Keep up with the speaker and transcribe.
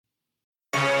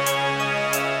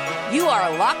You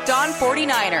are Locked On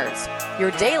 49ers,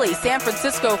 your daily San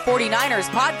Francisco 49ers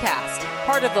podcast,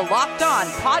 part of the Locked On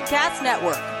Podcast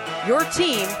Network, your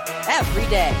team every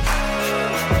day.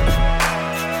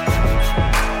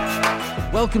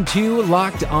 Welcome to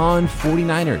Locked On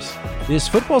 49ers. This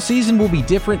football season will be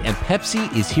different, and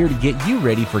Pepsi is here to get you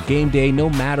ready for game day no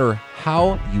matter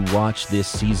how you watch this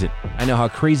season. I know how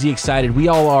crazy excited we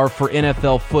all are for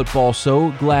NFL football, so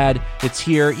glad it's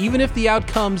here. Even if the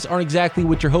outcomes aren't exactly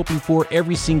what you're hoping for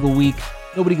every single week,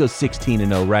 nobody goes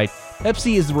 16-0, right?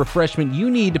 Pepsi is the refreshment you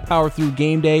need to power through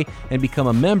game day and become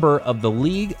a member of the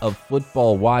League of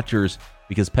Football Watchers,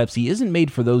 because Pepsi isn't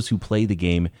made for those who play the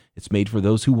game, it's made for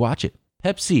those who watch it.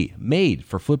 Pepsi, made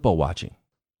for football watching.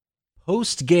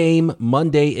 Post-game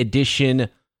Monday edition,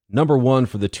 number one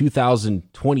for the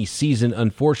 2020 season.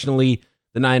 Unfortunately,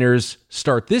 the Niners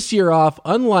start this year off,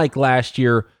 unlike last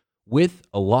year, with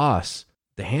a loss.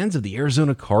 The hands of the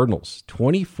Arizona Cardinals,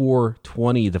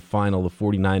 24-20 the final. The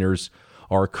 49ers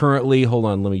are currently, hold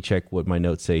on, let me check what my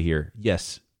notes say here.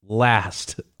 Yes,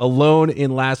 last, alone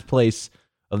in last place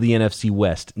of the NFC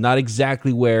West. Not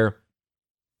exactly where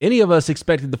any of us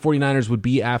expected the 49ers would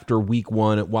be after week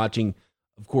one, watching,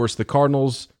 of course, the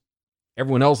Cardinals,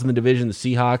 everyone else in the division, the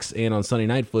Seahawks, and on Sunday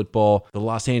Night Football, the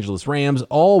Los Angeles Rams,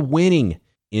 all winning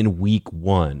in week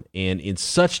one. And in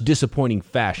such disappointing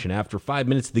fashion, after 5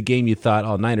 minutes of the game, you thought,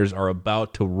 oh, Niners are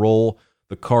about to roll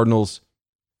the Cardinals.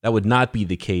 That would not be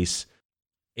the case.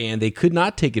 And they could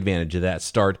not take advantage of that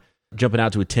start, jumping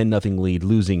out to a 10-0 lead,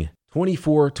 losing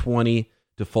 24-20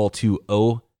 to fall to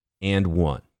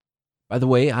 0-1. By the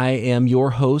way, I am your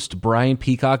host, Brian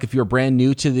Peacock. If you're brand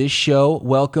new to this show,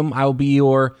 welcome. I will be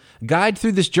your guide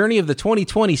through this journey of the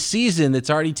 2020 season that's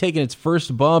already taken its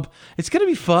first bump. It's going to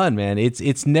be fun, man.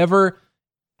 It's never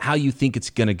how you think it's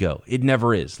going to go. It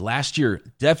never is. Last year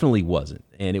definitely wasn't,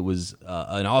 and it was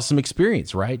an awesome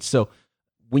experience, right? So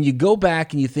when you go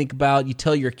back and you think about, you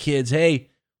tell your kids, hey,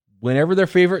 whenever their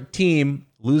favorite team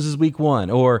loses week one,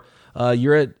 or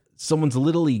you're at someone's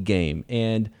Little League game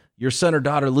and your son or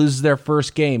daughter loses their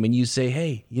first game, and you say,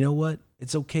 hey, you know what?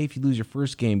 It's okay if you lose your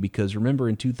first game, because remember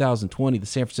in 2020, the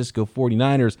San Francisco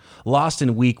 49ers lost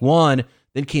in week one,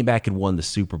 then came back and won the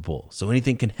Super Bowl. So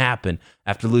anything can happen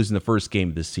after losing the first game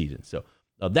of this season. So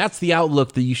that's the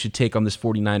outlook that you should take on this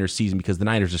 49ers season, because the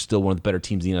Niners are still one of the better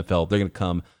teams in the NFL. They're going to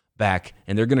come back,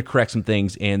 and they're going to correct some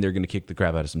things, and they're going to kick the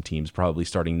crap out of some teams, probably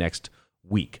starting next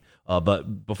week.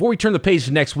 But before we turn the page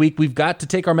to next week, we've got to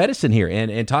take our medicine here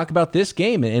and talk about this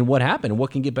game and what happened and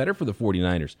what can get better for the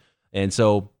 49ers. And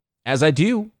so, as I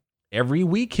do every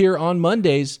week here on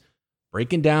Mondays,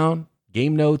 breaking down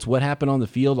game notes, what happened on the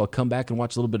field. I'll come back and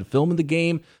watch a little bit of film of the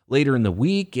game later in the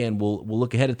week, and we'll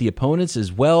look ahead at the opponents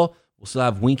as well. We'll still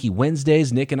have Winky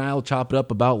Wednesdays. Nick and I will chop it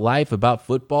up about life, about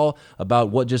football,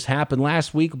 about what just happened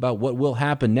last week, about what will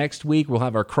happen next week. We'll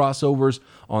have our crossovers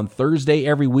on Thursday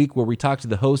every week, where we talk to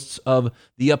the hosts of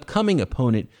the upcoming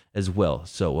opponent as well.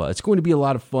 So it's going to be a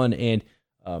lot of fun, and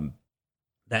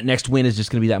that next win is just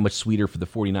going to be that much sweeter for the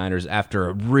 49ers after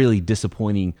a really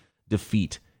disappointing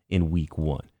defeat in week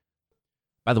one.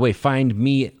 By the way, find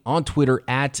me on Twitter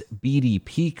at BD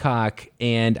Peacock,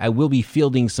 and I will be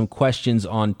fielding some questions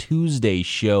on Tuesday's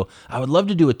show. I would love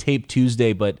to do a tape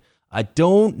Tuesday, but I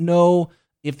don't know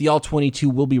if the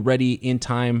All-22 will be ready in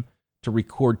time to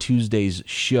record Tuesday's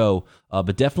show,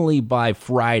 but definitely by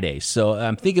Friday. So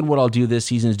I'm thinking what I'll do this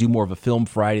season is do more of a film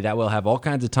Friday. That way I'll have all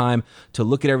kinds of time to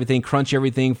look at everything, crunch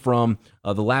everything from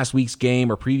the last week's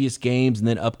game or previous games, and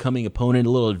then upcoming opponent, a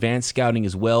little advanced scouting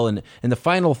as well, and the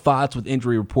final thoughts with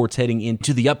injury reports heading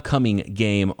into the upcoming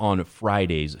game on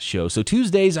Friday's show. So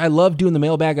Tuesdays, I love doing the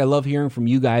mailbag. I love hearing from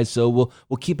you guys, so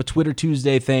we'll keep a Twitter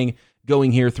Tuesday thing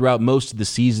going here throughout most of the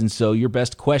season. So your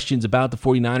best questions about the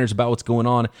 49ers, about what's going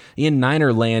on in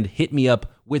Niner land, hit me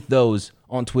up with those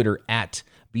on Twitter at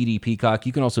BD Peacock.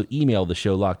 You can also email the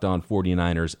show,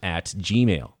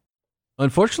 LockedOn49ers@gmail.com.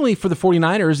 Unfortunately for the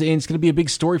 49ers, and it's going to be a big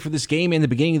story for this game and the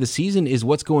beginning of the season, is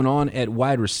what's going on at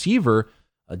wide receiver.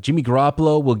 Jimmy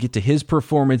Garoppolo, we'll get to his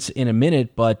performance in a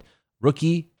minute, but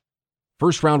rookie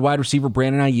first-round wide receiver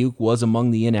Brandon Ayuk was among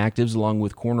the inactives, along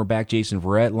with cornerback Jason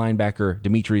Verrett, linebacker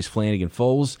Demetrius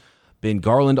Flanagan-Fowles. Ben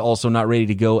Garland also not ready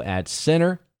to go at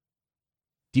center.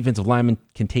 Defensive lineman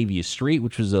Kentavius Street,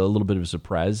 which was a little bit of a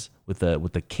surprise with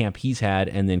the camp he's had,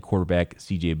 and then quarterback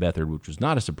CJ Beathard, which was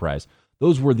not a surprise.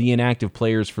 Those were the inactive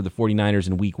players for the 49ers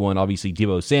in week one. Obviously,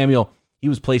 Deebo Samuel, he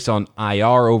was placed on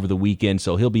IR over the weekend,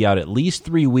 so he'll be out at least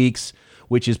 3 weeks,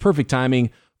 which is perfect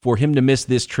timing for him to miss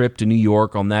this trip to New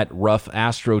York on that rough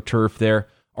AstroTurf there.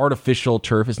 Artificial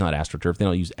turf. It's not AstroTurf. They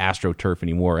don't use AstroTurf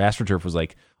anymore. AstroTurf was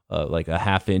like a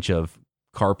half inch of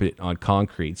carpet on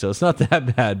concrete. So it's not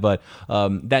that bad, but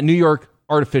that New York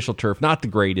artificial turf, not the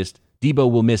greatest.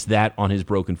 Debo will miss that on his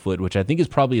broken foot, which I think is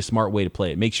probably a smart way to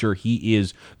play it. Make sure he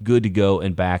is good to go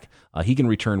and back. He can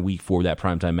return week 4, that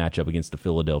primetime matchup against the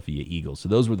Philadelphia Eagles. So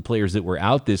those were the players that were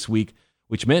out this week,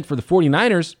 which meant for the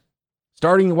 49ers,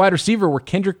 starting wide receiver were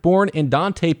Kendrick Bourne and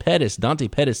Dante Pettis. Dante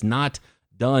Pettis not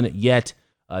done yet.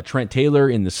 Trent Taylor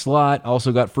in the slot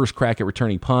also got first crack at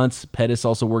returning punts. Pettis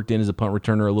also worked in as a punt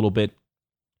returner a little bit.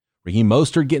 Raheem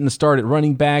Mostert getting the start at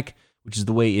running back, which is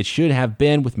the way it should have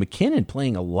been, with McKinnon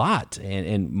playing a lot.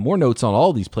 And more notes on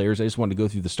all these players. I just wanted to go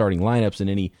through the starting lineups and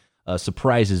any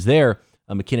surprises there.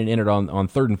 McKinnon entered on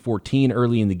 3rd and 14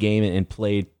 early in the game and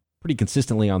played pretty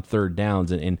consistently on third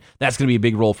downs. And that's going to be a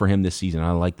big role for him this season.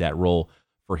 I like that role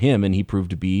for him, and he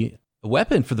proved to be a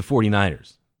weapon for the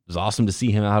 49ers. It was awesome to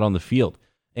see him out on the field.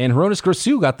 And Hronis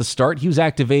Grasu got the start. He was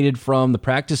activated from the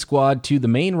practice squad to the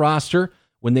main roster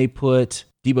when they put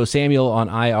Deebo Samuel on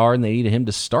IR, and they needed him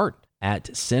to start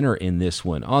at center in this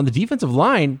one. On the defensive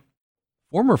line,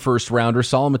 former first-rounder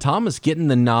Solomon Thomas getting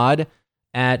the nod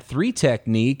at 3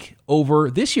 technique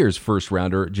over this year's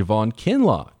first-rounder Javon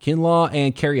Kinlaw. Kinlaw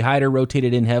and Kerry Hyder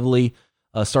rotated in heavily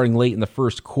starting late in the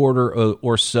first quarter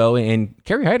or so, and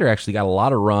Kerry Hyder actually got a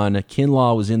lot of run.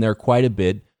 Kinlaw was in there quite a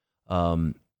bit.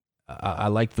 I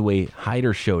liked the way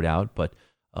Hyder showed out, but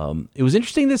it was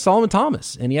interesting that Solomon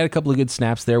Thomas, and he had a couple of good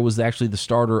snaps there, was actually the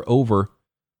starter over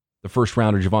the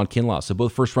first-rounder Javon Kinlaw. So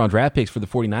both first-round draft picks for the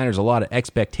 49ers, a lot of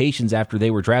expectations after they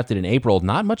were drafted in April.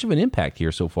 Not much of an impact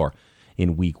here so far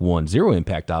in week 1. Zero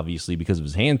impact, obviously, because of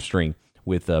his hamstring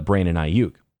with Brandon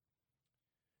Ayuk.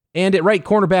 And at right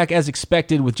cornerback, as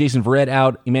expected, with Jason Verrett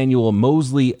out, Emmanuel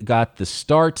Mosley got the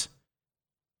start.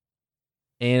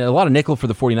 And a lot of nickel for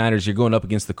the 49ers. You're going up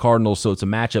against the Cardinals, so it's a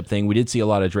matchup thing. We did see a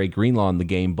lot of Drake Greenlaw in the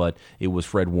game, but it was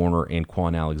Fred Warner and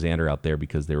Quan Alexander out there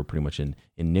because they were pretty much in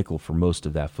nickel for most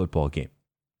of that football game.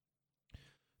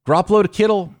 Garoppolo to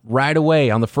Kittle right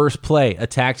away on the first play.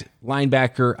 Attacked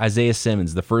linebacker Isaiah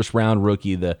Simmons, the first-round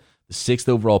rookie, the 6th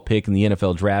overall pick in the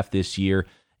NFL draft this year.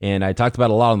 And I talked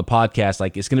about a lot on the podcast,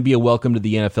 like it's going to be a welcome to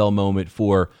the NFL moment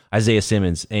for Isaiah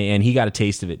Simmons, and he got a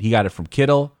taste of it. He got it from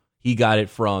Kittle. He got it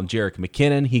from Jerick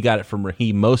McKinnon. He got it from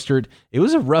Raheem Mostert. It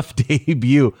was a rough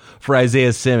debut for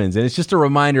Isaiah Simmons. And it's just a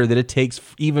reminder that it takes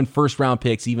even first-round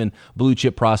picks, even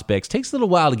blue-chip prospects, takes a little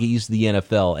while to get used to the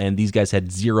NFL. And these guys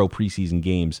had 0 preseason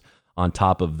games on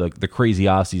top of the crazy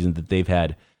offseason that they've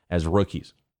had as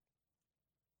rookies.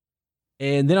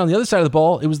 And then on the other side of the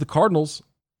ball, it was the Cardinals.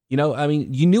 You know, I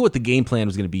mean, you knew what the game plan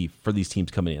was going to be for these teams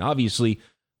coming in. Obviously,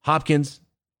 Hopkins,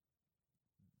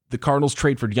 the Cardinals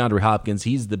trade for DeAndre Hopkins.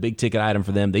 He's the big ticket item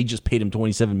for them. They just paid him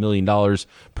 $27 million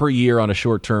per year on a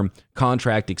short-term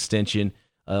contract extension.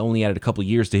 Only added a couple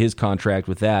years to his contract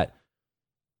with that.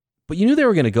 But you knew they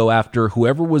were going to go after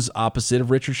whoever was opposite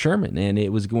of Richard Sherman, and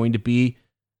it was going to be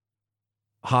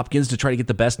Hopkins to try to get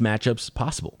the best matchups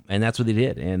possible. And that's what they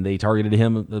did. And they targeted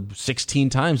him 16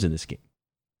 times in this game.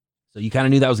 So you kind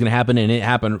of knew that was going to happen, and it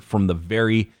happened from the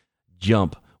very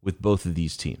jump with both of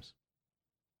these teams.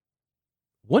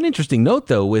 One interesting note,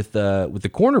 though, with the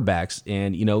cornerbacks,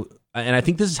 and and I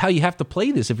think this is how you have to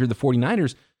play this if you're the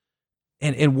 49ers.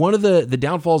 And one of the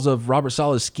downfalls of Robert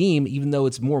Saleh's scheme, even though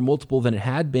it's more multiple than it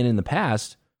had been in the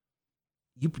past,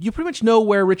 you pretty much know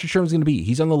where Richard Sherman's going to be.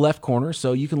 He's on the left corner,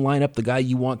 so you can line up the guy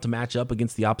you want to match up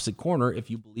against the opposite corner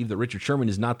if you believe that Richard Sherman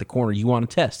is not the corner you want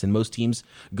to test, and most teams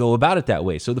go about it that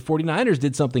way. So the 49ers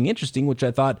did something interesting, which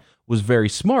I thought was very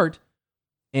smart,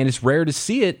 and it's rare to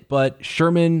see it, but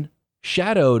Sherman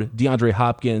shadowed DeAndre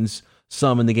Hopkins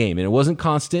some in the game, and it wasn't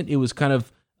constant. It was kind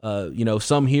of,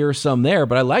 some here, some there,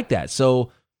 but I like that.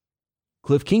 So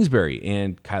Cliff Kingsbury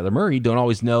and Kyler Murray don't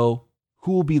always know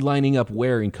who will be lining up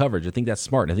where in coverage. I think that's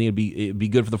smart. I think it'd be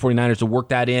good for the 49ers to work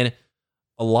that in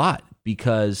a lot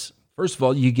because, first of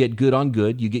all, you get good on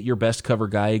good. You get your best cover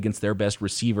guy against their best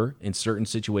receiver in certain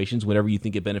situations, whenever you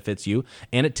think it benefits you.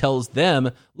 And it tells them,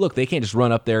 look, they can't just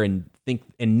run up there and think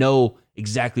and know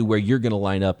exactly where you're going to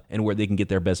line up and where they can get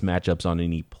their best matchups on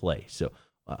any play. So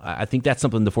I think that's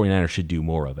something the 49ers should do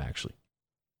more of, actually.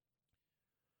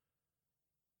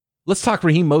 Let's talk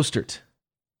Raheem Mostert.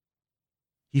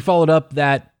 He followed up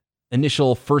that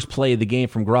initial first play of the game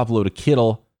from Garoppolo to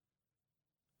Kittle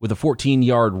with a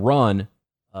 14-yard run.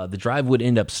 The drive would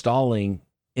end up stalling,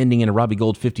 ending in a Robbie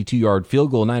Gould 52-yard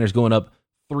field goal. Niners going up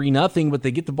 3-0, but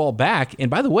they get the ball back. And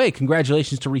by the way,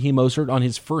 congratulations to Raheem Mostert on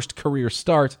his first career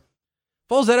start.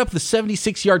 Follows that up with a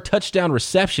 76-yard touchdown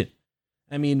reception.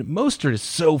 I mean, Mostert is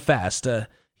so fast.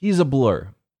 He's a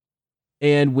blur.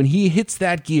 And when he hits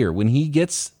that gear, when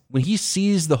he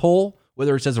sees the hole,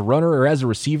 whether it's as a runner or as a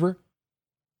receiver,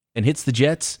 and hits the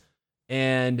Jets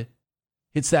and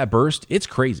hits that burst, it's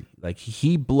crazy. Like,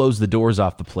 he blows the doors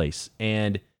off the place,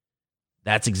 and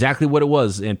that's exactly what it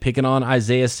was. And picking on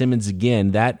Isaiah Simmons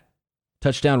again, that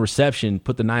touchdown reception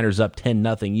put the Niners up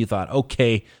 10-0. You thought,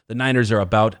 okay, the Niners are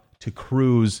about to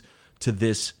cruise to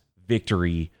this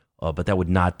victory, but that would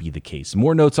not be the case.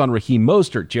 More notes on Raheem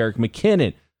Mostert, Jerick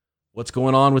McKinnon. What's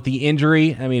going on with the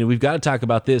injury? I mean, we've got to talk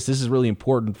about this. This is really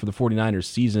important for the 49ers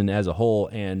season as a whole.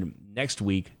 And next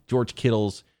week, George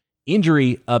Kittle's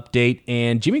injury update,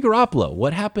 and Jimmy Garoppolo.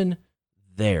 What happened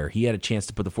there? He had a chance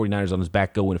to put the 49ers on his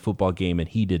back, go win a football game, and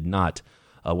he did not.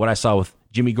 What I saw with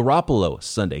Jimmy Garoppolo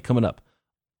Sunday coming up.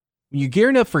 When you're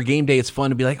gearing up for game day, it's fun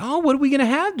to be like, oh, what are we going to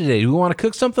have today? Do we want to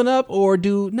cook something up, or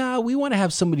we want to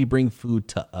have somebody bring food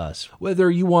to us? Whether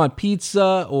you want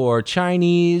pizza or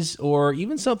Chinese or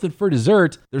even something for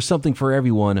dessert, there's something for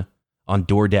everyone on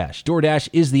DoorDash. DoorDash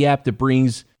is the app that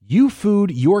brings you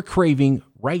food you're craving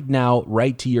right now,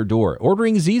 right to your door.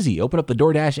 Ordering is easy. Open up the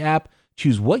DoorDash app,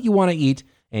 choose what you want to eat,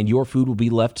 and your food will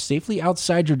be left safely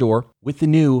outside your door with the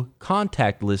new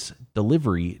contactless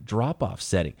delivery drop-off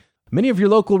setting. Many of your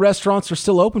local restaurants are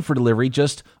still open for delivery.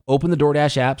 Just open the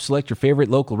DoorDash app, select your favorite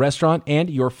local restaurant, and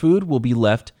your food will be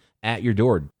left at your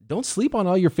door. Don't sleep on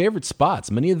all your favorite spots.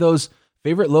 Many of those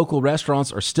favorite local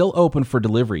restaurants are still open for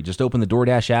delivery. Just open the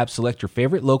DoorDash app, select your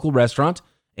favorite local restaurant,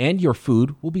 and your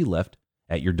food will be left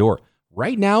at your door.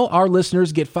 Right now, our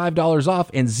listeners get $5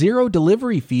 off and 0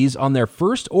 delivery fees on their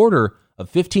first order of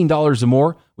 $15 or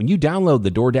more when you download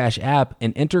the DoorDash app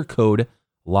and enter code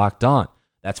LOCKEDON.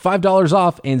 That's $5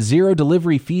 off and 0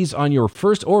 delivery fees on your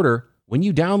first order when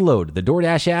you download the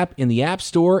DoorDash app in the App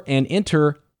Store and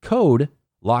enter code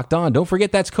LOCKEDON. Don't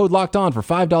forget that's code LOCKEDON for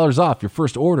 $5 off your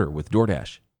first order with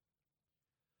DoorDash.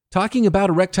 Talking about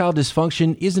erectile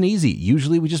dysfunction isn't easy.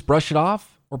 Usually we just brush it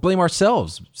off or blame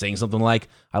ourselves, saying something like,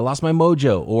 I lost my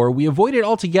mojo, or we avoid it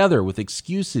altogether with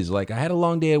excuses like I had a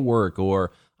long day at work,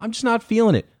 or I'm just not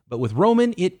feeling it. But with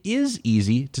Roman, it is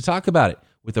easy to talk about it.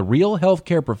 With a real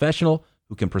healthcare professional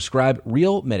who can prescribe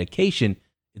real medication,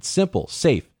 it's simple,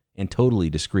 safe, and totally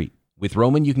discreet. With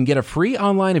Roman, you can get a free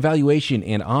online evaluation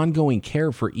and ongoing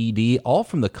care for ED, all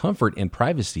from the comfort and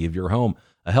privacy of your home.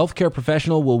 A healthcare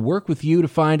professional will work with you to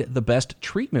find the best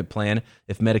treatment plan.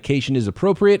 If medication is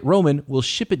appropriate, Roman will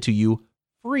ship it to you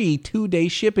free 2-day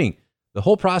shipping. The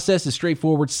whole process is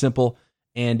straightforward, simple,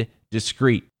 and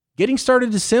discreet. Getting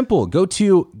started is simple. Go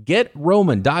to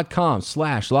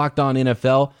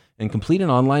getroman.com/LockedOnNFL and complete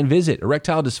an online visit.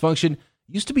 Erectile dysfunction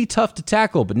used to be tough to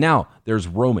tackle, but now there's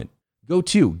Roman. Go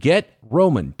to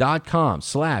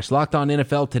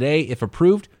getroman.com/LockedOnNFL today. If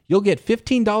approved, you'll get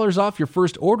 $15 off your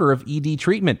first order of ED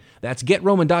treatment. That's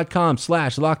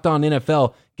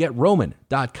getroman.com/LockedOnNFL.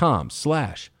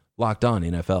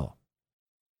 getroman.com/LockedOnNFL.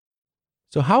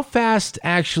 So how fast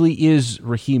actually is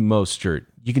Raheem Mostert?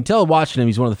 You can tell watching him,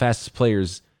 he's one of the fastest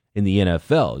players in the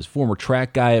NFL. He's a former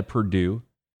track guy at Purdue.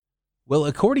 Well,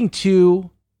 according to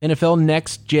NFL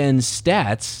Next Gen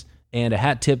Stats, and a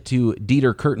hat tip to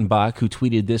Dieter Kurtenbach, who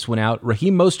tweeted this one out,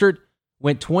 Raheem Mostert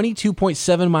went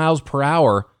 22.7 miles per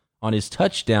hour on his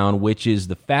touchdown, which is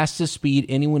the fastest speed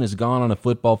anyone has gone on a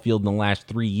football field in the last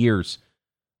 3 years.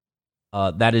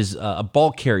 That is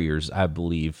ball carriers, I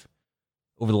believe,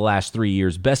 over the last 3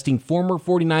 years, besting former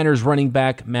 49ers running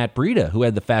back Matt Breida, who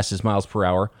had the fastest miles per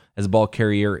hour as a ball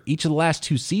carrier. Each of the last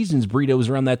 2 seasons, Breida was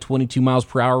around that 22 miles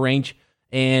per hour range,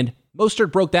 and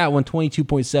Mostert broke that one,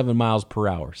 22.7 miles per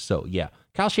hour. So, yeah,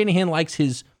 Kyle Shanahan likes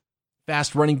his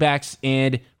fast running backs,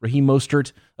 and Raheem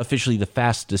Mostert, officially the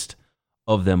fastest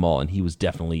of them all, and he was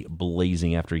definitely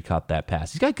blazing after he caught that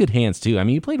pass. He's got good hands, too. I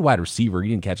mean, he played wide receiver. He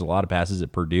didn't catch a lot of passes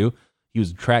at Purdue. He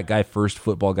was a track guy first,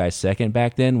 football guy second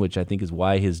back then, which I think is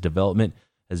why his development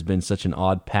has been such an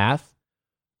odd path.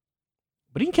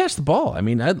 But he can catch the ball. I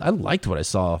mean, I liked what I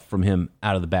saw from him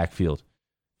out of the backfield.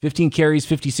 15 carries,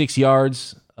 56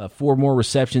 yards, 4 more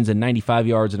receptions and 95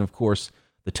 yards, and of course,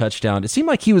 the touchdown. It seemed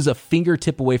like he was a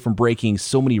fingertip away from breaking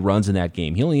so many runs in that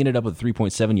game. He only ended up with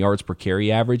 3.7 yards per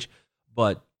carry average,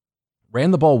 but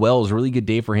ran the ball well. It was a really good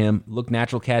day for him. Looked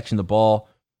natural catching the ball.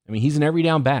 I mean, he's an every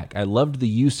down back. I loved the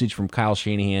usage from Kyle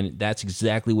Shanahan. That's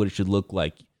exactly what it should look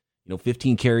like.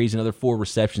 15 carries, another 4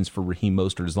 receptions for Raheem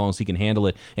Mostert, as long as he can handle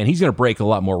it. And he's going to break a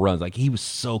lot more runs. Like, he was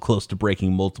so close to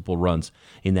breaking multiple runs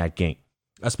in that game.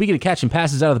 Speaking of catching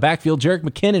passes out of the backfield, Jerick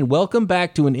McKinnon, welcome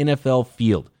back to an NFL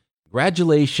field.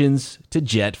 Congratulations to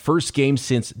Jet. First game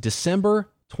since December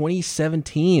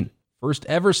 2017. First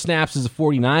ever snaps as a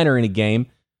 49er in a game.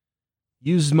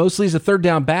 Used mostly as a third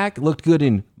down back. Looked good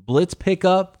in blitz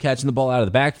pickup, catching the ball out of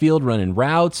the backfield, running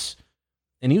routes.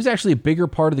 And he was actually a bigger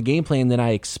part of the game plan than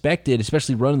I expected,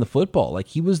 especially running the football. Like,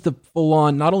 he was the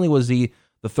full-on, not only was he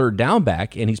the third down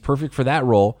back, and he's perfect for that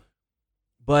role.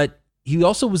 But he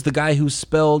also was the guy who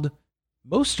spelled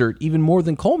Mostert even more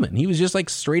than Coleman. He was just like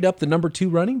straight up the number 2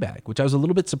 running back, which I was a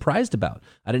little bit surprised about.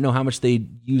 I didn't know how much they'd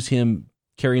use him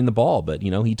carrying the ball, but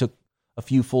he took a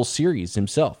few full series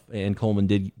himself, and Coleman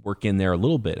did work in there a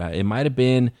little bit. It might have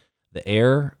been the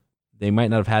air. They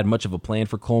might not have had much of a plan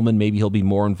for Coleman. Maybe he'll be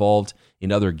more involved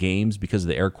in other games because of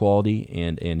the air quality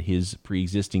and his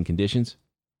pre-existing conditions.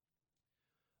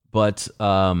 But,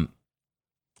 and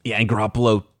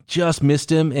Garoppolo just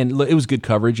missed him, and it was good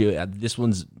coverage. This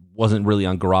wasn't really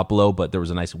on Garoppolo, but there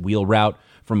was a nice wheel route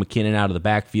from McKinnon out of the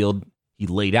backfield. He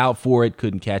laid out for it,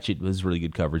 couldn't catch it. It was really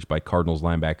good coverage by Cardinals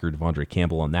linebacker Devondre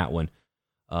Campbell on that one.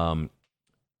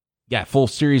 Full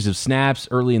series of snaps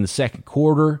early in the second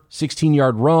quarter,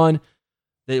 16-yard run.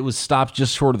 It was stopped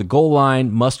just short of the goal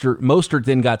line. Mostert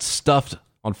then got stuffed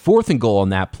on 4th and goal on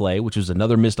that play, which was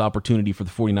another missed opportunity for the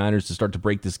 49ers to start to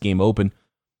break this game open.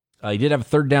 He did have a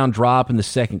third down drop in the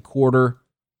second quarter,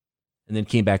 and then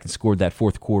came back and scored that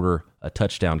fourth quarter a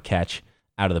touchdown catch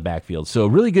out of the backfield. So a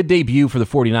really good debut for the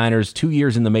 49ers, 2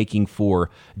 years in the making for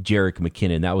Jerick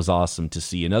McKinnon. That was awesome to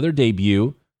see. Another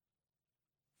debut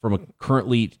from a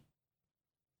currently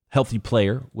healthy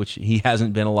player, which he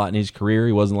hasn't been a lot in his career.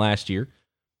 He wasn't last year.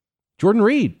 Jordan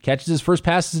Reed catches his first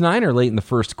pass as a Niner late in the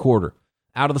first quarter,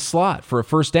 out of the slot for a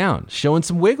first down, showing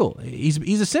some wiggle. He's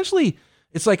essentially,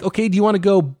 it's like, okay, do you want to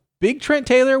go big Trent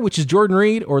Taylor, which is Jordan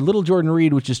Reed, or little Jordan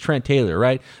Reed, which is Trent Taylor,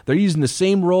 right? They're using the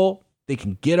same role. They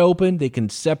can get open. They can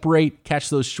separate,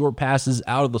 catch those short passes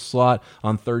out of the slot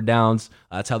on third downs.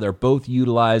 That's how they're both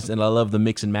utilized, and I love the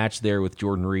mix and match there with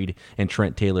Jordan Reed and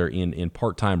Trent Taylor in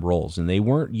part-time roles. And they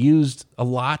weren't used a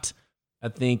lot. I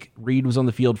think Reed was on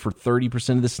the field for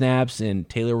 30% of the snaps, and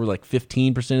Taylor were like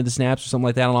 15% of the snaps or something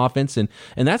like that on offense, and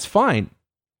that's fine.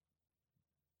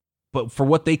 But for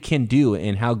what they can do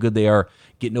and how good they are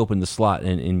getting open the slot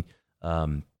and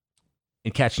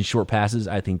catching short passes,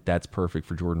 I think that's perfect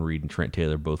for Jordan Reed and Trent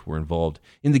Taylor. Both were involved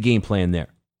in the game plan there.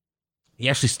 He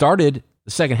actually started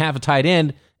the second half of tight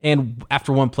end, and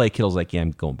after one play, Kittle's like,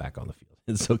 I'm going back on the field.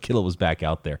 And so Kittle was back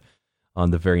out there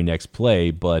on the very next play,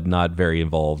 but not very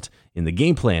involved in the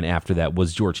game plan after that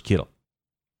was George Kittle.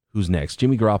 Who's next?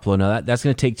 Jimmy Garoppolo. No, that's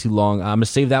going to take too long. I'm going to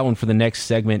save that one for the next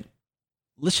segment.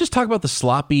 Let's just talk about the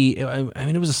sloppy,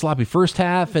 it was a sloppy first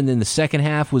half, and then the second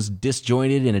half was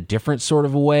disjointed in a different sort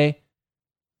of a way.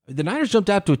 The Niners jumped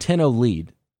out to a 10-0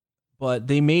 lead, but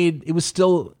they made some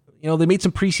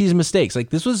preseason mistakes. Like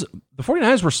the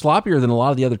 49ers were sloppier than a lot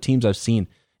of the other teams I've seen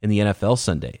in the NFL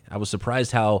Sunday. I was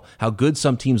surprised how good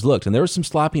some teams looked, and there was some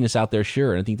sloppiness out there,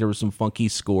 sure, and I think there was some funky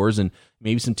scores, and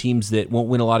maybe some teams that won't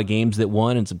win a lot of games that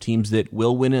won, and some teams that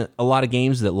will win a lot of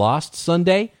games that lost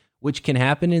Sunday, which can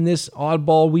happen in this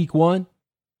oddball week one.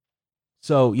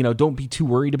 So, don't be too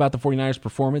worried about the 49ers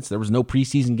performance. There was no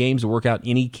preseason games to work out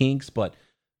any kinks, but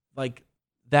like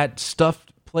that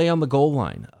stuffed play on the goal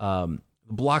line,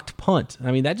 blocked punt.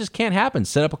 That just can't happen.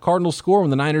 Set up a Cardinal score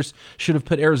when the Niners should have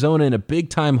put Arizona in a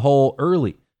big-time hole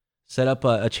early. Set up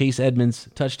a Chase Edmonds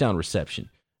touchdown reception.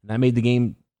 And that made the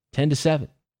game 10-7.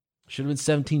 Should have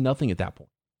been 17-0 at that point.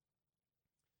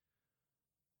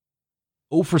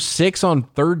 0 for 6 on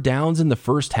third downs in the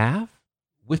first half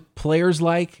with players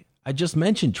like I just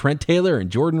mentioned, Trent Taylor and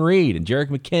Jordan Reed and Jerick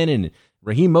McKinnon and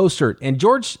Raheem Mostert and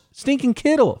George stinking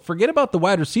Kittle. Forget about the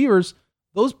wide receivers.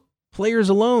 Those players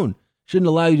alone shouldn't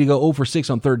allow you to go 0 for 6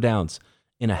 on third downs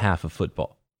in a half of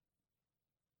football.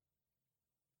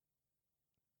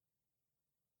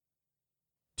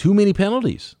 Too many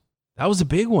penalties. That was a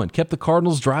big one. Kept the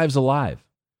Cardinals' drives alive.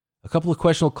 A couple of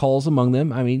questionable calls among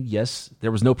them. Yes,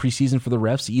 there was no preseason for the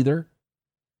refs either.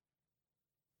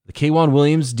 The K'Wan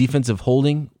Williams defensive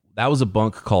holding, that was a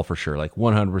bunk call for sure, like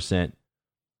 100%.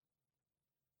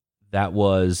 That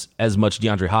was as much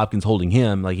DeAndre Hopkins holding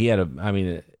him. Like he had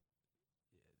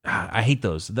I hate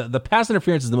those. The pass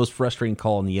interference is the most frustrating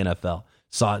call in the NFL.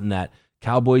 Saw it in that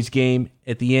Cowboys game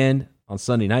at the end on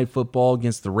Sunday Night Football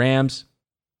against the Rams.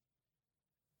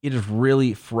 It is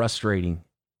really frustrating.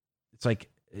 It's like,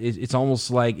 it's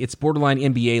almost like, it's borderline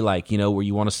NBA-like, where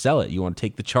you want to sell it. You want to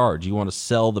take the charge. You want to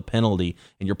sell the penalty,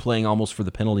 and you're playing almost for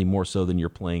the penalty more so than you're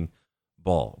playing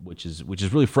ball, which is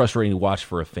really frustrating to watch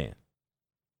for a fan.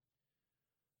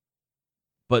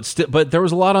 But there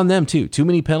was a lot on them too. Too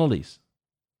many penalties.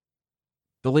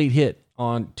 Two late hits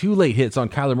on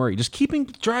Kyler Murray, just keeping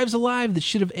drives alive that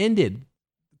should have ended.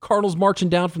 Cardinals marching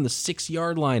down from the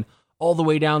 6-yard line all the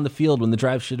way down the field when the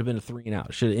drive should have been a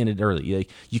 3-and-out. Should have ended early.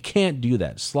 You can't do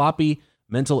that. Sloppy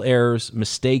mental errors,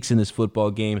 mistakes in this football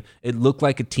game. It looked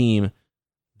like a team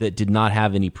that did not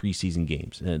have any preseason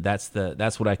games. And that's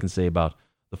what I can say about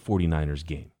the 49ers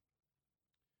game.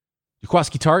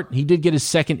 Jaquiski Tartt, he did get his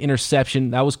second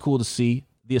interception. That was cool to see.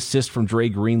 The assist from Dre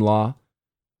Greenlaw.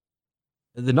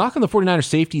 The knock on the 49ers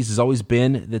safeties has always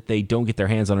been that they don't get their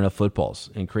hands on enough footballs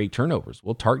and create turnovers.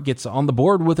 Well, Tartt gets on the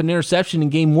board with an interception in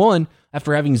game 1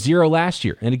 after having 0 last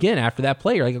year. And again, after that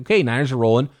play, you're like, okay, Niners are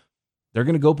rolling. They're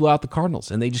going to go blow out the Cardinals.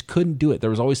 And they just couldn't do it. There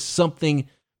was always something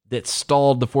that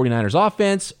stalled the 49ers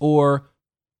offense or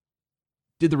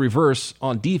did the reverse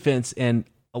on defense and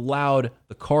allowed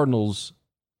the Cardinals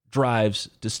drives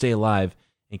to stay alive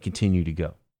and continue to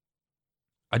go.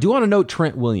 I do want to note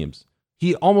Trent Williams.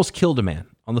 He almost killed a man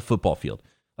on the football field.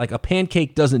 Like, a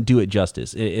pancake doesn't do it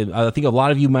justice. I think a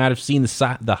lot of you might have seen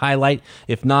the highlight.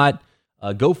 If not,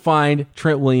 go find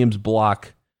Trent Williams'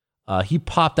 block. He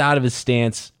popped out of his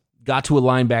stance, got to a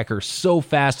linebacker so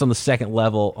fast on the second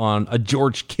level on a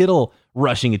George Kittle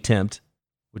rushing attempt,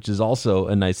 which is also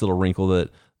a nice little wrinkle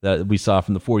that we saw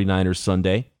from the 49ers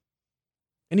Sunday.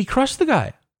 And he crushed the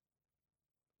guy.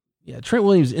 Yeah, Trent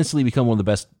Williams instantly become one of the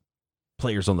best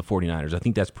players on the 49ers. I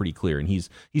think that's pretty clear. And he's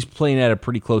playing at a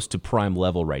pretty close to prime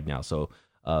level right now. So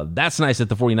that's nice that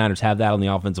the 49ers have that on the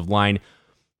offensive line.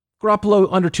 Garoppolo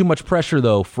under too much pressure,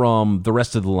 though, from the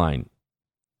rest of the line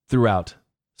throughout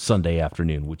Sunday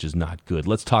afternoon, which is not good.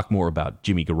 Let's talk more about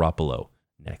Jimmy Garoppolo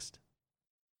next.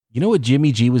 You know what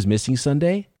Jimmy G was missing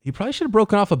Sunday? He probably should have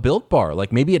broken off a Built Bar.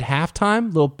 Like maybe at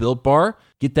halftime, little Built Bar,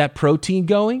 get that protein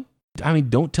going. I mean,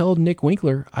 don't tell Nick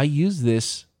Winkler I used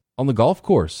this on the golf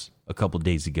course a couple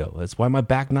days ago. That's why my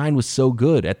back nine was so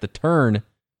good. At the turn,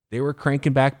 they were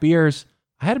cranking back beers.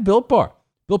 I had a Built Bar.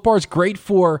 Built Bar is great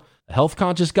for a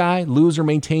health-conscious guy, lose or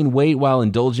maintain weight while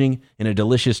indulging in a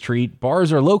delicious treat.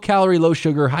 Bars are low-calorie,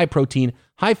 low-sugar, high-protein,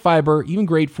 high-fiber, even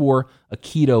great for a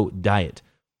keto diet.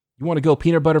 You want to go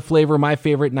peanut butter flavor, my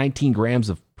favorite, 19 grams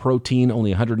of protein,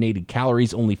 only 180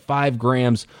 calories, only 5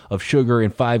 grams of sugar,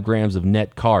 and 5 grams of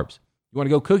net carbs. You want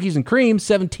to go cookies and cream,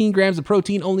 17 grams of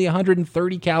protein, only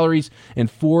 130 calories, and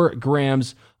 4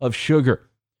 grams of sugar.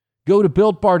 Go to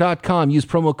BuiltBar.com, use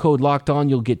promo code LOCKEDON.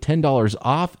 You'll get $10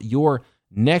 off your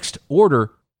next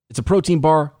order. It's a protein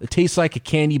bar. It tastes like a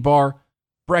candy bar.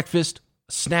 Breakfast,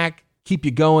 a snack, keep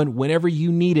you going whenever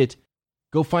you need it.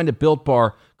 Go find a Built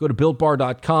Bar. Go to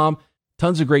BuiltBar.com.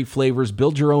 Tons of great flavors.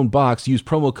 Build your own box. Use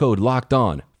promo code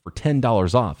LOCKEDON for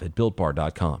 $10 off at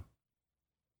BuiltBar.com.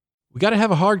 We got to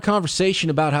have a hard conversation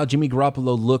about how Jimmy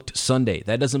Garoppolo looked Sunday.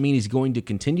 That doesn't mean he's going to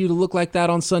continue to look like that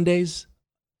on Sundays.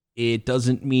 It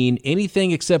doesn't mean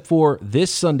anything except for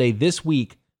this Sunday, this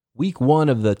week, week 1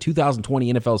 of the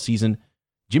 2020 NFL season,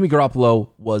 Jimmy Garoppolo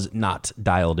was not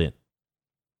dialed in.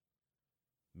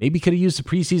 Maybe could have used the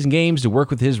preseason games to work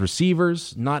with his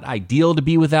receivers. Not ideal to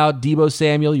be without Deebo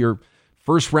Samuel, your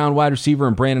first-round wide receiver,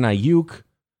 and Brandon Ayuk.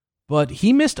 But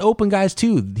he missed open guys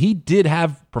too. He did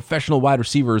have professional wide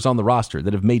receivers on the roster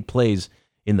that have made plays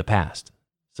in the past.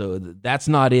 So that's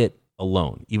not it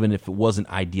alone, even if it wasn't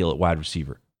ideal at wide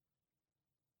receiver.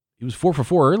 He was 4 for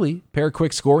 4 early, pair of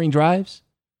quick scoring drives.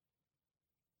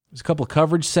 There's a couple of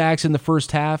coverage sacks in the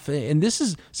first half. And this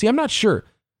is, I'm not sure.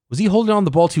 Was he holding on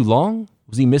the ball too long?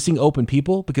 Was he missing open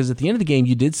people? Because at the end of the game,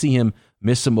 you did see him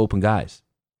miss some open guys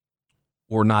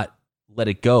or not let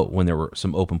it go when there were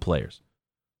some open players.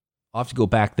 I'll have to go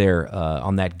back there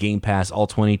on that Game Pass All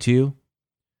 22,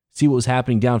 see what was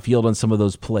happening downfield on some of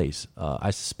those plays.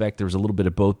 I suspect there was a little bit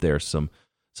of both there. Some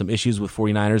issues with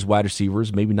 49ers wide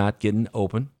receivers, maybe not getting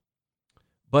open.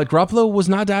 But Garoppolo was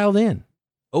not dialed in.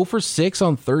 0 for 6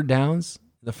 on third downs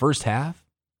in the first half.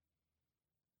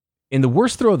 In the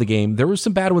worst throw of the game, there were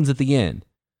some bad ones at the end.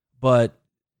 But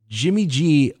Jimmy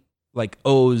G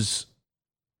owes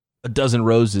a dozen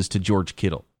roses to George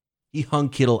Kittle. He hung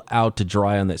Kittle out to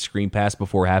dry on that screen pass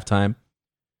before halftime.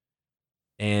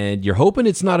 And you're hoping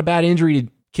it's not a bad injury to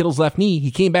Kittle's left knee.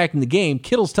 He came back in the game.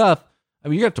 Kittle's tough. I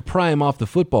mean, you're going to have to pry him off the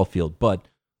football field. But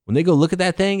when they go look at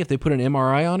that thing, if they put an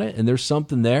MRI on it and there's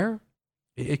something there,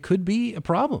 it could be a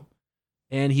problem.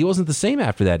 And he wasn't the same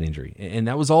after that injury. And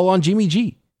that was all on Jimmy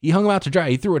G. He hung him out to dry.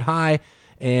 He threw it high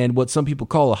and what some people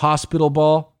call a hospital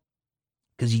ball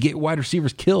because you get wide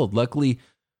receivers killed. Luckily,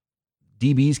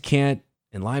 DBs can't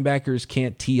and linebackers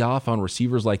can't tee off on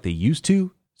receivers like they used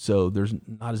to. So there's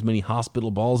not as many hospital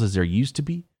balls as there used to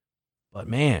be. But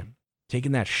man,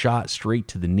 taking that shot straight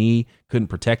to the knee, couldn't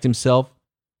protect himself.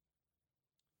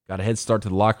 Got a head start to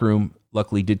the locker room.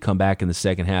 Luckily, did come back in the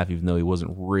second half, even though he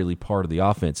wasn't really part of the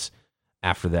offense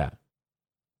after that.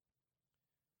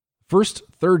 First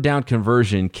third down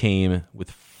conversion came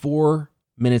with 4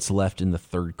 minutes left in the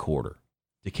third quarter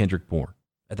to Kendrick Bourne.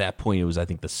 At that point, it was, I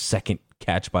think, the second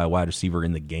catch by a wide receiver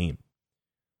in the game.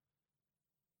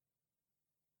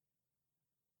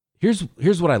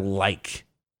 Here's what I like.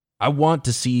 I want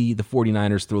to see the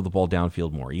 49ers throw the ball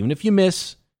downfield more, even if you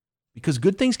miss, because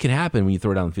good things can happen when you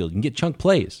throw downfield. You can get chunk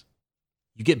plays.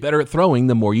 You get better at throwing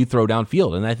the more you throw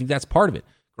downfield, and I think that's part of it.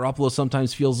 Garoppolo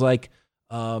sometimes feels like,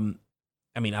 I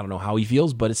don't know how he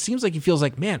feels, but it seems like he feels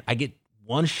like, man, I get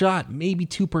one shot, maybe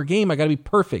two per game. I got to be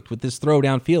perfect with this throw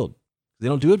downfield. They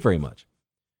don't do it very much.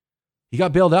 He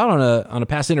got bailed out on a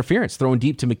pass interference, throwing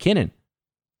deep to McKinnon.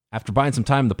 After buying some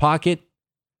time in the pocket,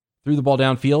 threw the ball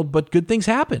downfield, but good things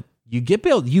happen. You get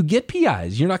bailed, you get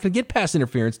PIs. You're not going to get pass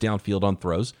interference downfield on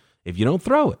throws if you don't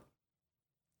throw it.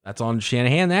 That's on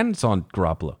Shanahan and it's on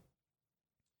Garoppolo.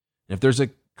 And if there's a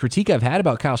critique I've had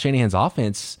about Kyle Shanahan's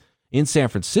offense in San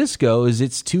Francisco is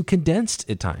it's too condensed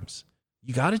at times.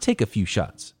 You got to take a few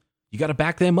shots. You got to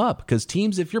back them up because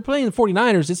teams, if you're playing the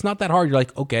 49ers, it's not that hard. You're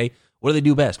like, okay, what do they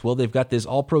do best? Well, they've got this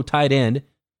all-pro tight end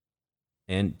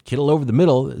and Kittle over the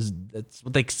middle. That's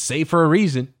what they say for a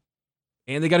reason.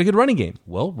 And they got a good running game.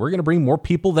 Well, we're going to bring more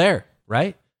people there,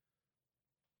 right?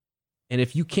 And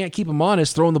if you can't keep them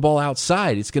honest, throwing the ball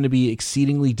outside, it's going to be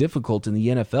exceedingly difficult in the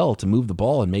NFL to move the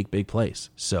ball and make big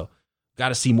plays. So, got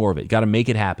to see more of it. Got to make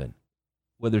it happen.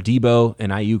 Whether Debo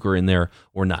and Ayuk are in there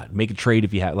or not. Make a trade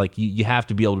if you have. Like, you have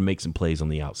to be able to make some plays on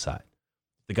the outside.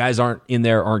 The guys aren't in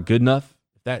there, aren't good enough.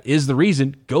 If that is the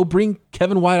reason, go bring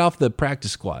Kevin White off the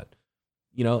practice squad.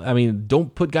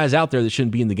 Don't put guys out there that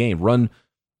shouldn't be in the game. Run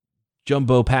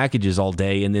jumbo packages all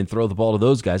day and then throw the ball to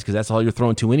those guys because that's all you're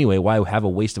throwing to anyway. Why have a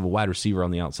waste of a wide receiver on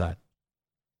the outside?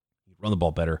 Run the ball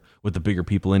better with the bigger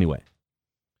people anyway.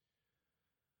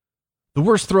 The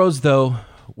worst throws, though,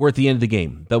 were at the end of the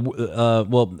game.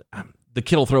 The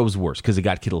Kittle throw was worse because it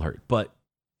got Kittle hurt. But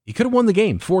he could have won the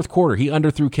game. Fourth quarter, he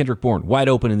underthrew Kendrick Bourne wide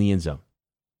open in the end zone.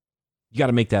 You got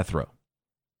to make that throw.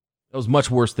 That was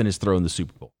much worse than his throw in the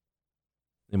Super Bowl,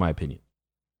 in my opinion.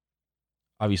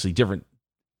 Obviously, different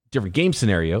game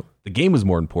scenario. The game was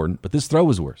more important, but this throw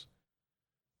was worse.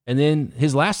 And then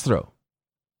his last throw,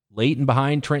 late and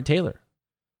behind Trent Taylor.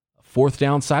 A fourth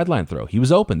down sideline throw. He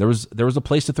was open. There was a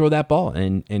place to throw that ball,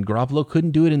 and Garoppolo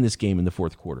couldn't do it in this game in the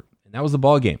fourth quarter. And that was the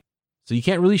ball game. So you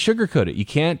can't really sugarcoat it. You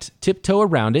can't tiptoe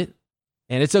around it.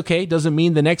 And it's okay. It doesn't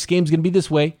mean the next game's going to be this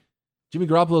way. Jimmy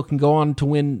Garoppolo can go on to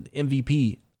win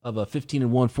MVP of a 15-1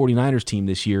 49ers team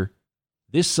this year.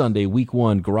 This Sunday, week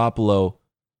 1, Garoppolo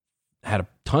had a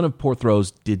ton of poor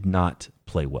throws, did not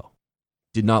play well.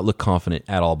 Did not look confident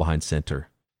at all behind center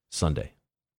Sunday.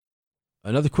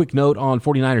 Another quick note on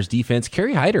 49ers defense.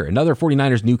 Kerry Hyder, another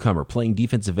 49ers newcomer, playing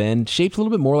defensive end, shaped a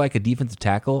little bit more like a defensive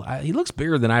tackle. He looks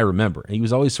bigger than I remember. He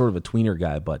was always sort of a tweener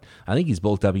guy, but I think he's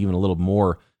bulked up even a little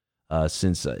more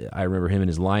since I remember him in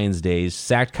his Lions days.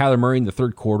 Sacked Kyler Murray in the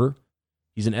third quarter.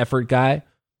 He's an effort guy.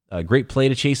 A great play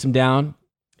to chase him down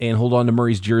and hold on to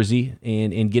Murray's jersey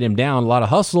and get him down. A lot of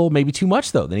hustle, maybe too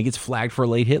much, though. Then he gets flagged for a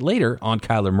late hit later on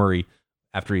Kyler Murray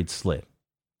after he'd slid.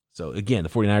 So, again, the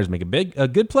 49ers make a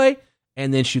good play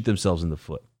and then shoot themselves in the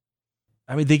foot.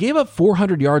 I mean, they gave up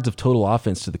 400 yards of total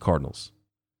offense to the Cardinals.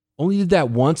 Only did that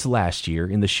once last year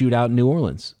in the shootout in New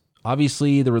Orleans.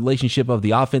 Obviously, the relationship of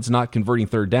the offense not converting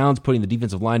third downs, putting the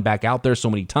defensive line back out there so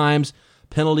many times,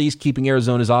 penalties, keeping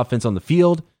Arizona's offense on the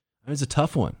field. I mean, it's a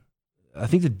tough one. I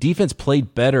think the defense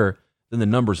played better than the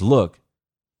numbers look,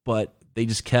 but they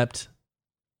just couldn't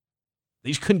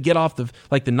get off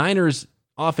the Niners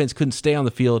offense couldn't stay on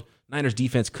the field. Niners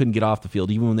defense couldn't get off the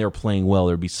field. Even when they were playing well,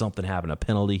 there'd be something happen, a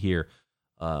penalty here,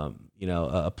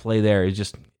 a play there. It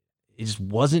just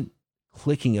wasn't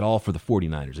clicking at all for the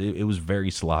 49ers. It was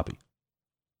very sloppy.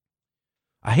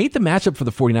 I hate the matchup for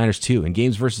the 49ers, too. In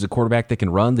games versus a quarterback that can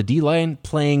run, the D-line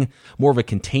playing more of a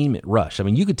containment rush. I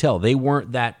mean, you could tell they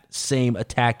weren't that same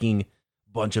attacking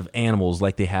bunch of animals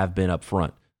like they have been up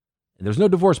front. And there's no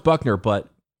DeForest Buckner, but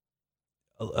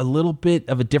a little bit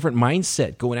of a different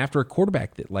mindset going after a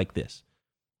quarterback like this.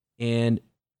 And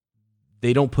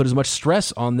they don't put as much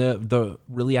stress on the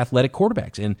really athletic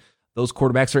quarterbacks. And those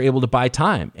quarterbacks are able to buy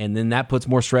time. And then that puts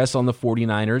more stress on the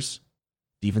 49ers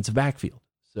defensive backfield.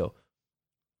 So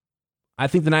I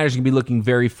think the Niners are going to be looking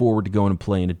very forward to going and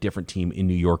playing a different team in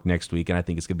New York next week, and I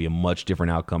think it's going to be a much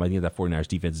different outcome. I think that 49ers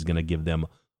defense is going to give them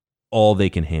all they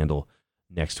can handle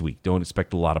next week. Don't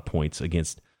expect a lot of points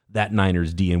against that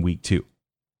Niners D in week 2.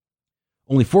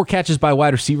 Only 4 catches by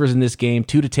wide receivers in this game,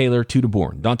 2 to Taylor, 2 to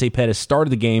Bourne. Dante Pettis started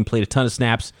the game, played a ton of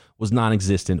snaps, was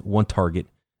non-existent, 1 target,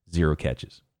 0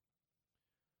 catches.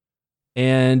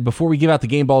 And before we give out the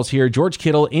game balls here, George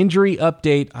Kittle, injury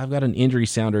update. I've got an injury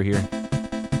sounder here.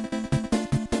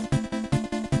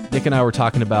 Nick and I were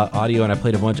talking about audio, and I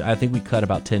played a bunch. I think we cut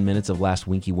about 10 minutes of last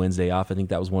Winky Wednesday off. I think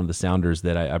that was one of the sounders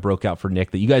that I broke out for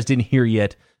Nick that you guys didn't hear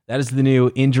yet. That is the new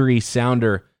injury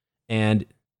sounder. And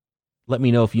Let me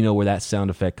know if you know where that sound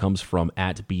effect comes from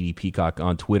at BD Peacock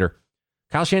on Twitter.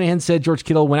 Kyle Shanahan said George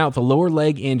Kittle went out with a lower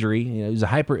leg injury. It was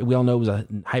we all know it was a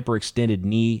hyperextended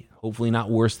knee, hopefully not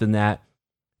worse than that.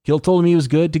 Kittle told him he was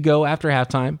good to go after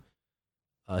halftime.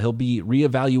 He'll be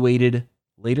reevaluated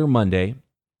later Monday.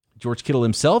 George Kittle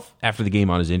himself, after the game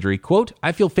on his injury, quote,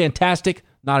 "I feel fantastic,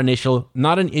 not an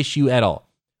issue at all,"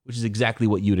 which is exactly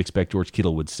what you would expect George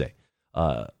Kittle would say.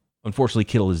 Unfortunately,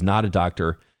 Kittle is not a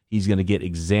doctor. He's going to get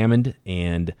examined,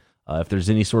 and if there's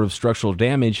any sort of structural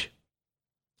damage,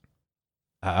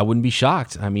 I wouldn't be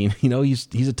shocked. I mean,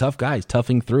 he's a tough guy. He's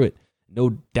toughing through it.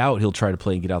 No doubt he'll try to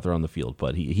play and get out there on the field,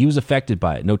 but he was affected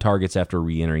by it. No targets after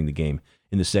re-entering the game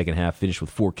in the second half. Finished with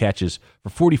 4 catches for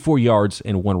 44 yards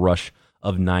and 1 rush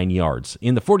of 9 yards.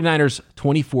 In the 49ers,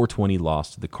 24-20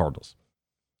 loss to the Cardinals.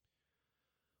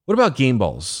 What about game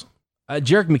balls?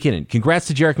 Jerick McKinnon. Congrats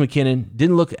to Jerick McKinnon.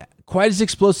 Didn't look quite as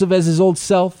explosive as his old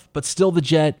self, but still the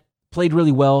Jet. Played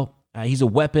really well. He's a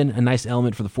weapon, a nice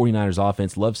element for the 49ers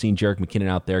offense. Love seeing Jerick McKinnon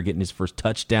out there getting his first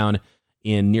touchdown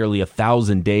in nearly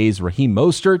 1,000 days. Raheem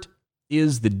Mostert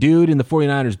is the dude in the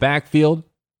 49ers backfield.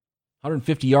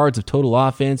 150 yards of total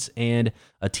offense and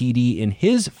a TD in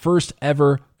his first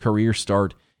ever career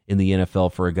start in the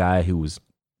NFL for a guy who was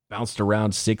bounced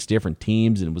around 6 different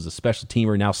teams and was a special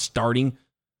teamer, now starting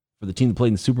for the team that played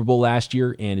in the Super Bowl last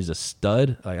year and is a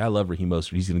stud. I love Raheem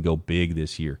Mostert. He's going to go big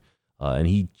this year. And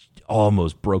he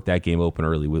almost broke that game open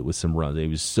early with some runs. He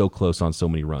was so close on so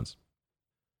many runs.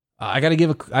 I got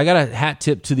a hat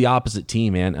tip to the opposite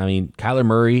team, man. I mean, Kyler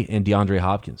Murray and DeAndre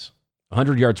Hopkins.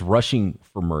 100 yards rushing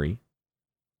for Murray.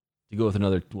 To go with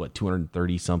another,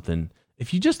 230 something.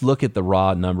 If you just look at the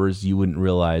raw numbers, you wouldn't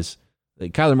realize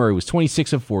that Kyler Murray was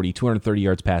 26 of 40, 230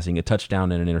 yards passing, a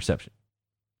touchdown and an interception.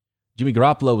 Jimmy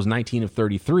Garoppolo was 19 of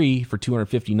 33 for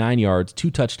 259 yards, 2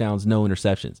 touchdowns, no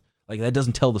interceptions. That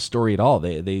doesn't tell the story at all.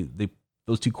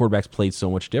 Those 2 quarterbacks played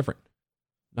so much different.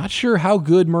 Not sure how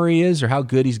good Murray is or how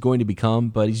good he's going to become,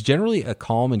 but he's generally a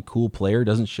calm and cool player.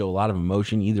 Doesn't show a lot of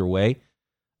emotion either way.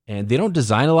 And they don't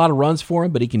design a lot of runs for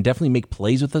him, but he can definitely make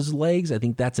plays with his legs. I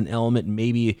think that's an element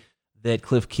maybe that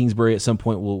Cliff Kingsbury at some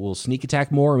point will sneak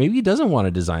attack more. Or maybe he doesn't want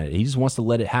to design it. He just wants to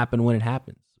let it happen when it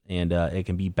happens. And it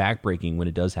can be backbreaking when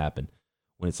it does happen,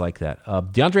 when it's like that.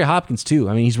 DeAndre Hopkins, too.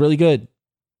 I mean, he's really good.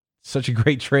 Such a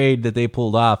great trade that they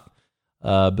pulled off.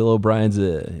 Bill O'Brien's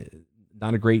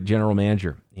not a great general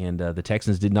manager. And the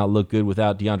Texans did not look good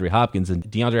without DeAndre Hopkins. And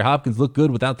DeAndre Hopkins looked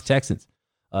good without the Texans.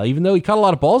 Even though he caught a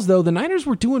lot of balls, though, the Niners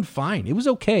were doing fine. It was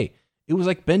okay. It was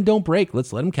like, bend, don't break.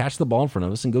 Let's let him catch the ball in front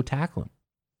of us and go tackle him.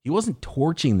 He wasn't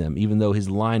torching them, even though his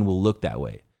line will look that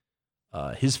way.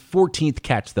 His 14th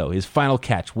catch, though, his final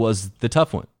catch, was the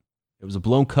tough one. It was a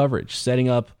blown coverage, setting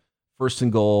up 1st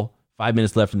and goal, 5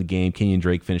 minutes left in the game. Kenyon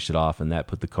Drake finished it off, and that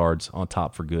put the Cards on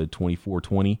top for good,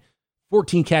 24-20.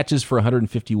 14 catches for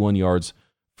 151 yards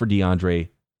for DeAndre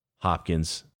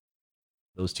Hopkins.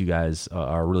 Those 2 guys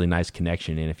are a really nice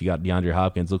connection, and if you got DeAndre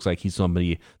Hopkins, looks like he's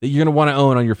somebody that you're going to want to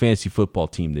own on your fantasy football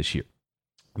team this year.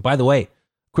 By the way,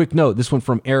 quick note, this one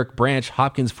from Eric Branch.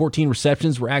 Hopkins' 14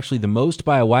 receptions were actually the most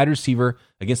by a wide receiver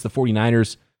against the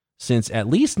 49ers since at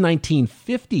least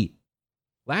 1950.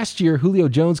 Last year, Julio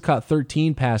Jones caught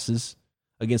 13 passes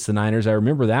against the Niners. I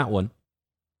remember that one.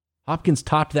 Hopkins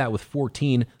topped that with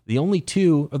 14.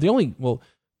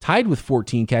 Tied with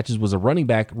 14 catches was a running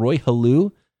back, Roy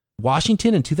Halou,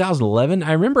 Washington in 2011.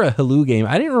 I remember a Halou game.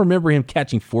 I didn't remember him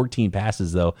catching 14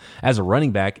 passes, though, as a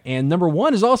running back. And number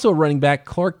 1 is also a running back,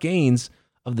 Clark Gaines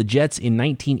of the Jets in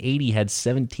 1980, had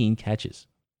 17 catches.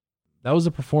 That was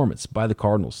a performance by the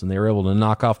Cardinals, and they were able to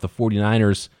knock off the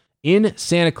 49ers in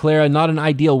Santa Clara. Not an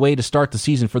ideal way to start the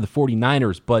season for the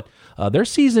 49ers, but their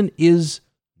season is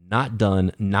not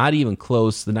done, not even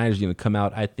close. The Niners are going to come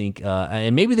out, I think,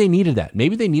 and maybe they needed that.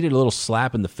 Maybe they needed a little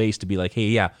slap in the face to be like, hey,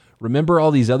 yeah, remember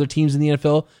all these other teams in the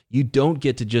NFL? You don't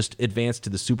get to just advance to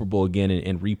the Super Bowl again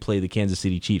and replay the Kansas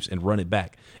City Chiefs and run it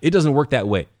back. It doesn't work that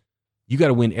way. You got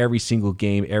to win every single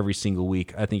game, every single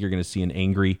week. I think you're going to see an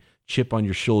angry, chip on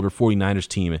your shoulder 49ers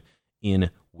team in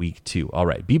week 2. All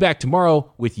right, be back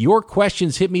tomorrow with your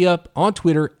questions. Hit me up on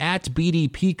Twitter at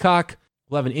BD Peacock.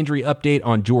 We'll have an injury update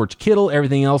on George Kittle,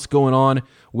 everything else going on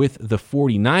with the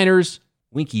 49ers.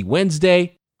 Winky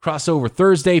Wednesday, crossover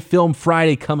Thursday, Film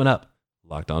Friday coming up.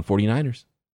 Locked On 49ers.